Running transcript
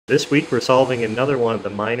This week we're solving another one of the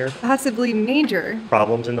minor, possibly major,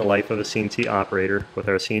 problems in the life of a CNC operator with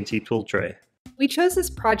our CNC tool tray. We chose this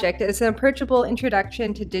project as an approachable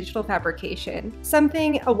introduction to digital fabrication,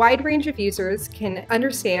 something a wide range of users can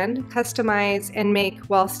understand, customize, and make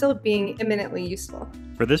while still being eminently useful.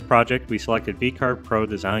 For this project, we selected VCarve Pro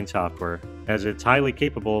design software, as it's highly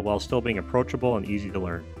capable while still being approachable and easy to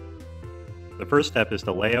learn. The first step is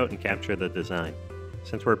to lay out and capture the design.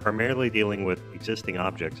 Since we're primarily dealing with existing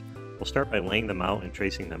objects, we'll start by laying them out and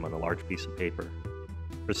tracing them on a large piece of paper.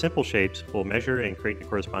 For simple shapes, we'll measure and create the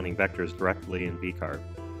corresponding vectors directly in VCarve.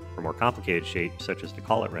 For more complicated shapes, such as the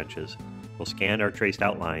collet wrenches, we'll scan our traced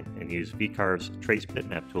outline and use VCarve's Trace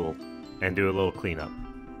Bitmap tool and do a little cleanup.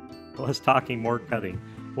 Less talking, more cutting.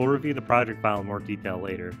 We'll review the project file in more detail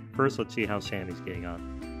later. First, let's see how Sammy's getting on.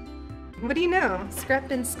 What do you know? Scrap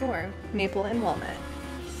and score, maple and walnut.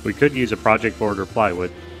 We could use a project board or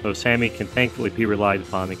plywood, though Sammy can thankfully be relied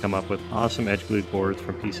upon to come up with awesome edge-glued boards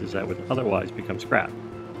from pieces that would otherwise become scrap.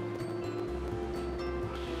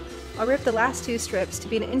 I'll rip the last two strips to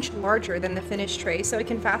be an inch larger than the finished tray so I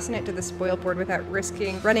can fasten it to the spoil board without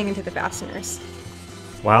risking running into the fasteners.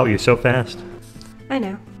 Wow, you're so fast. I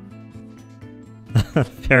know.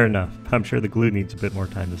 Fair enough. I'm sure the glue needs a bit more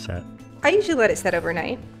time to set. I usually let it set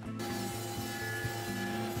overnight.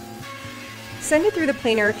 Send it through the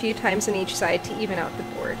planer a few times on each side to even out the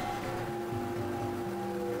board.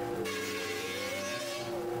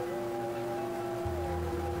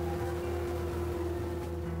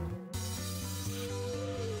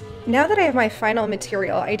 Now that I have my final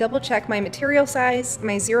material, I double check my material size,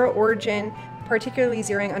 my zero origin, particularly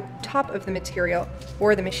zeroing on top of the material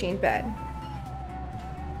or the machine bed.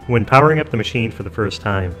 When powering up the machine for the first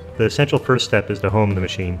time, the essential first step is to home the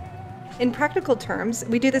machine. In practical terms,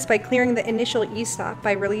 we do this by clearing the initial e-stop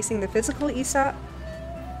by releasing the physical e-stop,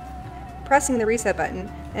 pressing the reset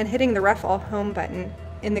button, and hitting the Ref All Home button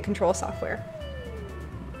in the control software.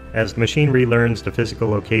 As the machine relearns the physical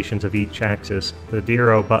locations of each axis, the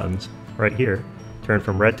DRO buttons, right here, turn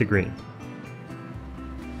from red to green.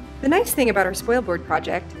 The nice thing about our spoil board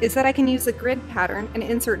project is that I can use the grid pattern and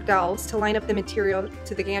insert dowels to line up the material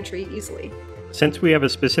to the gantry easily. Since we have a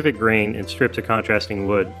specific grain and strips of contrasting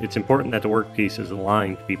wood, it's important that the workpiece is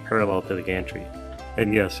aligned to be parallel to the gantry.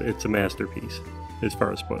 And yes, it's a masterpiece, as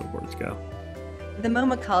far as spoil boards go. The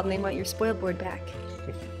MoMA called and they want your spoil board back.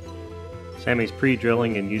 Sammy's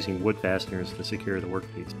pre-drilling and using wood fasteners to secure the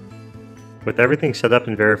workpiece. With everything set up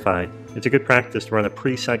and verified, it's a good practice to run a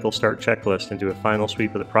pre-cycle start checklist and do a final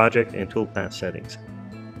sweep of the project and toolpath settings.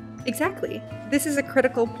 Exactly. This is a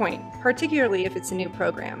critical point, particularly if it's a new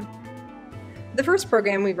program. The first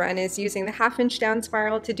program we run is using the half-inch down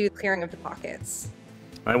spiral to do clearing of the pockets.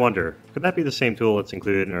 I wonder, could that be the same tool that's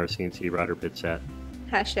included in our CNC router bit set?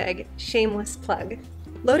 Hashtag shameless plug.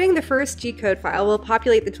 Loading the first G-code file will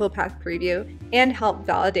populate the toolpath preview and help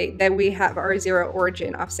validate that we have our zero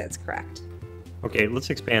origin offsets correct. Okay, let's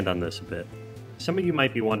expand on this a bit. Some of you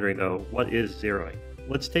might be wondering though, what is zeroing?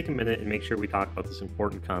 Let's take a minute and make sure we talk about this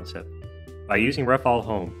important concept. By using Ref All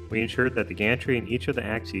Home, we ensured that the gantry and each of the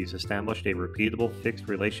axes established a repeatable fixed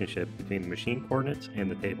relationship between the machine coordinates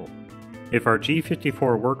and the table. If our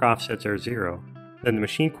G54 work offsets are 0, then the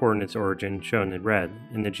machine coordinates origin, shown in red,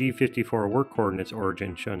 and the G54 work coordinates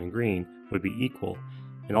origin, shown in green, would be equal,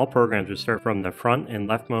 and all programs would start from the front and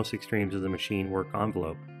leftmost extremes of the machine work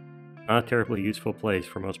envelope. Not a terribly useful place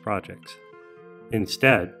for most projects.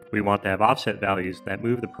 Instead, we want to have offset values that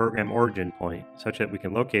move the program origin point such that we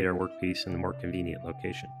can locate our workpiece in a more convenient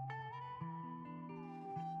location.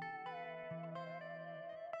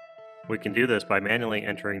 We can do this by manually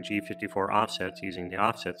entering G54 offsets using the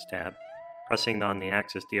Offsets tab, pressing on the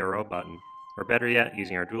Axis DRO button, or better yet,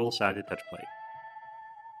 using our dual-sided touch plate.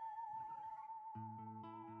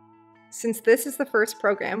 Since this is the first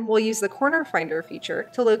program, we'll use the Corner Finder feature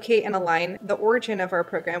to locate and align the origin of our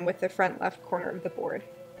program with the front left corner of the board,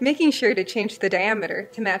 making sure to change the diameter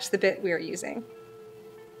to match the bit we are using.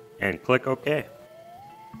 And click OK.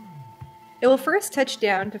 It will first touch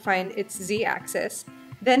down to find its Z-axis,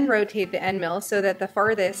 then rotate the end mill so that the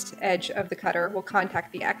farthest edge of the cutter will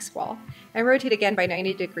contact the X wall, and rotate again by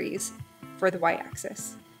 90 degrees for the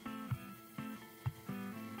Y-axis.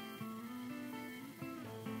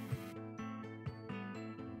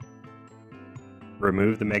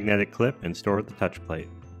 Remove the magnetic clip and store the touch plate.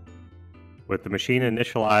 With the machine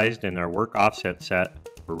initialized and our work offset set,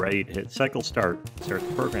 we're ready to hit cycle start and start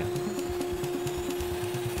the program.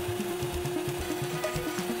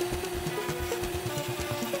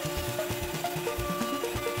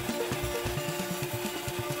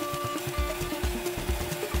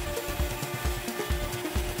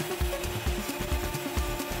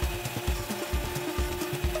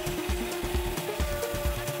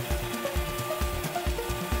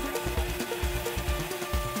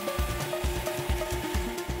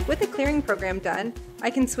 With the clearing program done, I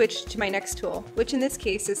can switch to my next tool, which in this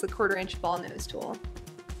case is the 1/4" ball nose tool.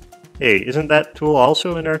 Hey, isn't that tool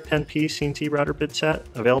also in our 10-piece CNC router bit set,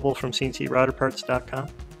 available from cncrouterparts.com?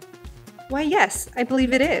 Why yes, I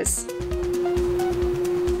believe it is.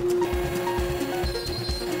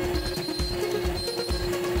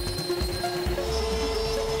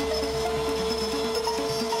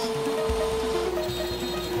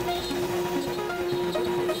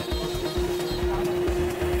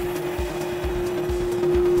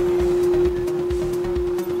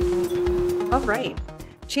 Alright,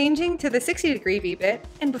 changing to the 60-degree V-bit,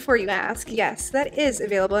 and before you ask, yes, that is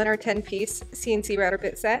available in our 10-piece CNC router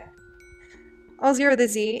bit set. I'll zero the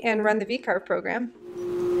Z and run the VCarve program.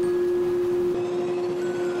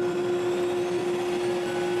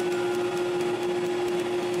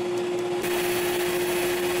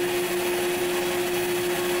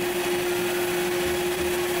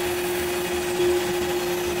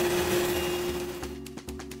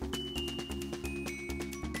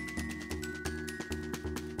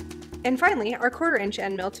 And finally, our 1/4"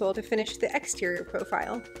 end mill tool to finish the exterior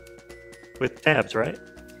profile. With tabs, right?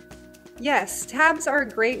 Yes, tabs are a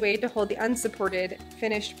great way to hold the unsupported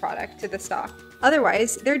finished product to the stock.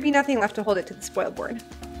 Otherwise, there'd be nothing left to hold it to the spoil board.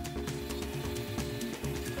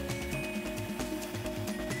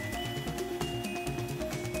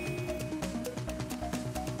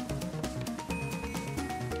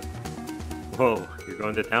 Whoa, you're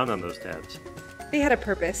going to town on those tabs. They had a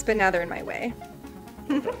purpose, but now they're in my way.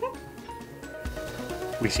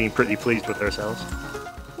 We seem pretty pleased with ourselves.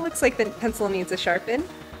 Looks like the pencil needs a sharpen.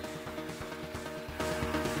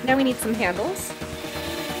 Now we need some handles.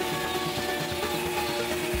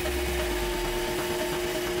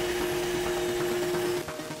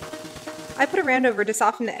 I put a round over to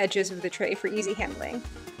soften the edges of the tray for easy handling.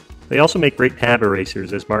 They also make great tab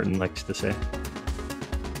erasers, as Martin likes to say.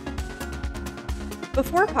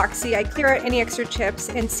 Before epoxy, I clear out any extra chips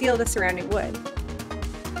and seal the surrounding wood.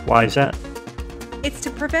 Why is that? It's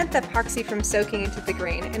to prevent the epoxy from soaking into the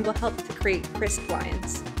grain and will help to create crisp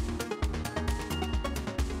lines.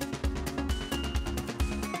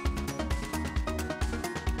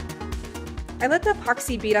 I let the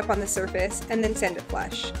epoxy bead up on the surface and then sand it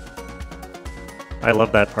flush. I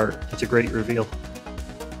love that part. It's a great reveal.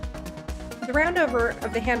 The roundover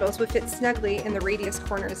of the handles would fit snugly in the radius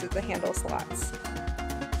corners of the handle slots.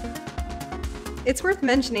 It's worth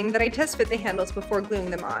mentioning that I test fit the handles before gluing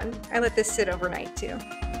them on. I let this sit overnight too.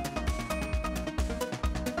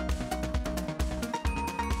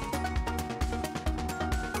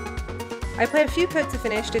 I apply a few coats of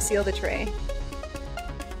finish to seal the tray.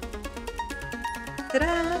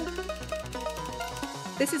 Ta-da!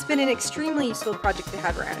 This has been an extremely useful project to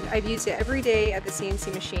have around. I've used it every day at the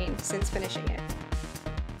CNC machine since finishing it.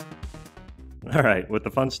 Alright, with the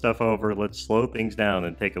fun stuff over, let's slow things down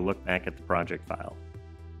and take a look back at the project file.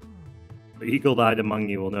 The eagle-eyed among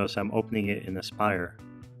you will notice I'm opening it in Aspire,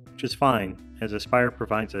 which is fine, as Aspire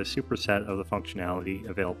provides a superset of the functionality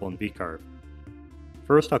available in VCarve.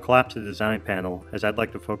 First, I'll collapse the design panel, as I'd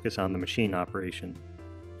like to focus on the machine operation,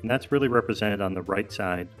 and that's really represented on the right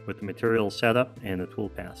side with the material setup and the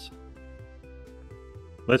toolpaths.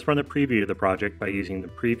 Let's run a preview of the project by using the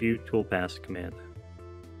Preview Toolpaths command,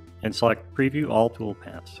 and select Preview All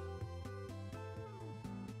Toolpaths.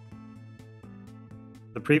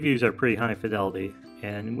 The previews are pretty high fidelity,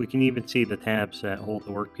 and we can even see the tabs that hold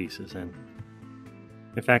the workpieces in.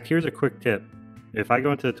 In fact, here's a quick tip. If I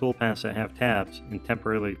go into the toolpaths that have tabs and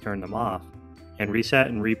temporarily turn them off, and reset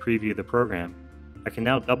and re-preview the program, I can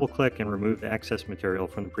now double-click and remove the excess material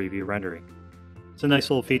from the preview rendering. It's a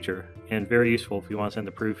nice little feature, and very useful if you want to send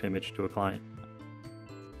a proof image to a client.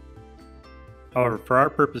 However, for our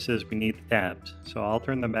purposes we need the tabs, so I'll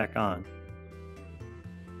turn them back on.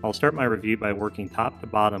 I'll start my review by working top to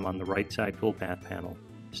bottom on the right side toolpath panel,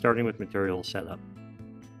 starting with material setup.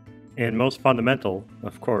 And most fundamental,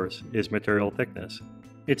 of course, is material thickness.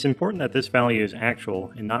 It's important that this value is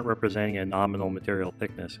actual and not representing a nominal material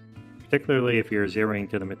thickness, particularly if you're zeroing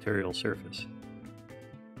to the material surface.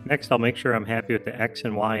 Next, I'll make sure I'm happy with the X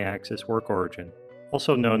and Y axis work origin,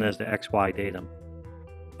 also known as the XY datum.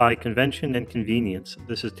 By convention and convenience,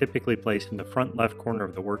 this is typically placed in the front left corner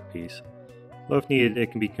of the workpiece, though if needed it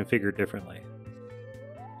can be configured differently.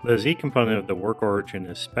 The Z component of the work origin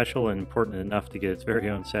is special and important enough to get its very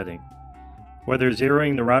own setting. Whether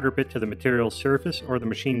zeroing the router bit to the material surface or the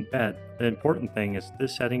machine bed, the important thing is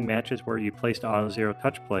this setting matches where you placed the auto zero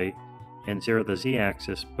touch plate and zero the Z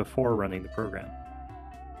axis before running the program.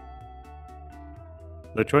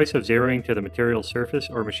 The choice of zeroing to the material surface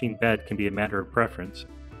or machine bed can be a matter of preference,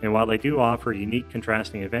 and while they do offer unique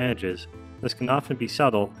contrasting advantages, This can often be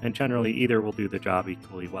subtle, and generally either will do the job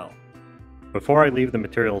equally well. Before I leave the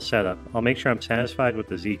material setup, I'll make sure I'm satisfied with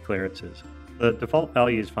the Z clearances. The default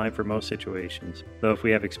value is fine for most situations, though if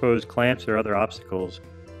we have exposed clamps or other obstacles,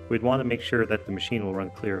 we'd want to make sure that the machine will run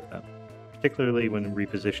clear of them, particularly when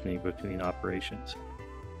repositioning between operations.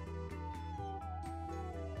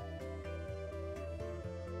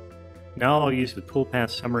 Now I'll use the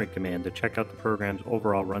toolpath summary command to check out the program's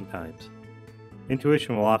overall runtimes.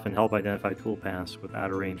 Intuition will often help identify toolpaths with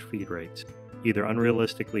out-of-range feed rates, either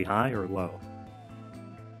unrealistically high or low.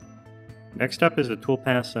 Next up is the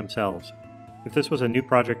toolpaths themselves. If this was a new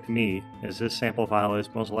project to me, as this sample file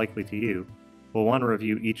is most likely to you, we'll want to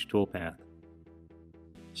review each toolpath.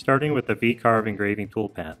 Starting with the VCarve engraving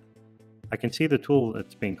toolpath. I can see the tool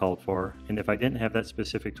that's being called for, and if I didn't have that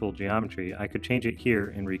specific tool geometry, I could change it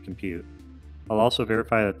here and recompute. I'll also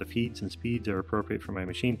verify that the feeds and speeds are appropriate for my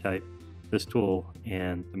machine type, this tool,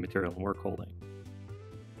 and the material I'm work holding.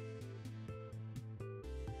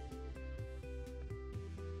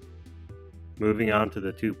 Moving on to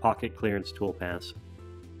the two pocket clearance toolpaths.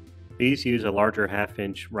 These use a larger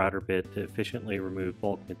 1/2-inch router bit to efficiently remove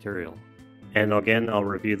bulk material. And again, I'll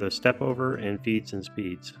review the step over and feeds and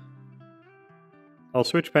speeds. I'll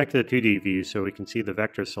switch back to the 2D view so we can see the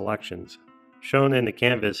vector selections, shown in the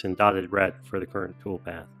canvas in dotted red for the current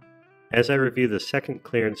toolpath. As I review the second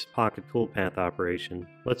clearance pocket toolpath operation,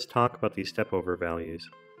 let's talk about these step over values.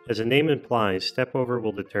 As the name implies, step over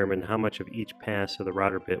will determine how much of each pass of the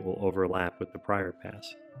router bit will overlap with the prior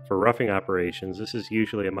pass. For roughing operations, this is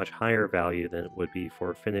usually a much higher value than it would be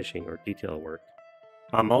for finishing or detail work.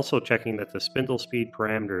 I'm also checking that the spindle speed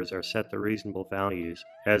parameters are set to reasonable values,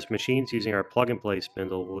 as machines using our plug-and-play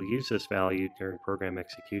spindle will use this value during program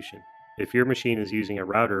execution. If your machine is using a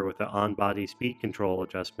router with an on-body speed control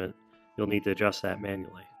adjustment, you'll need to adjust that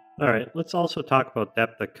manually. Alright, let's also talk about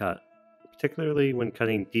depth of cut, particularly when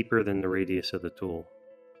cutting deeper than the radius of the tool.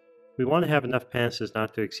 We want to have enough passes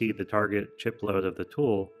not to exceed the target chip load of the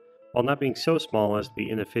tool, while not being so small as to be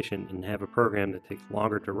inefficient and have a program that takes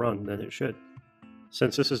longer to run than it should.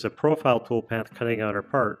 Since this is a profile toolpath cutting out our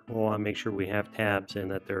part, we'll want to make sure we have tabs and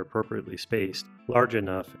that they're appropriately spaced, large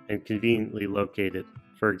enough, and conveniently located,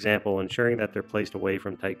 for example, ensuring that they're placed away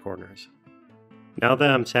from tight corners. Now that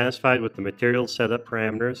I'm satisfied with the material setup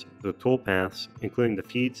parameters, the toolpaths, including the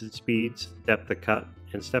feeds and speeds, depth of cut,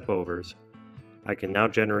 and step overs, I can now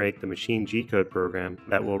generate the machine G-code program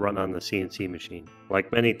that will run on the CNC machine.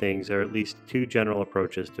 Like many things, there are at least two general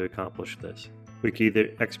approaches to accomplish this. We can either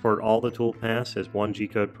export all the toolpaths as one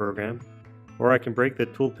G-code program, or I can break the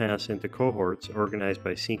toolpaths into cohorts organized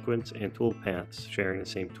by sequence and toolpaths sharing the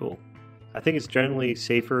same tool. I think it's generally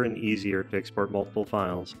safer and easier to export multiple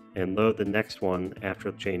files and load the next one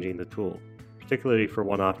after changing the tool, particularly for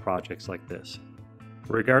one-off projects like this.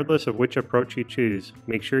 Regardless of which approach you choose,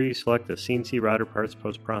 make sure you select the CNC router parts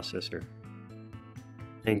post-processor.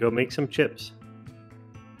 And go make some chips.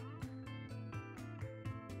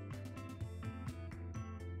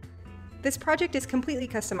 This project is completely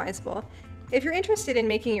customizable. If you're interested in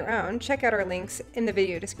making your own, check out our links in the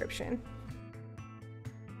video description.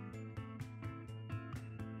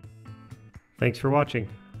 Thanks for watching.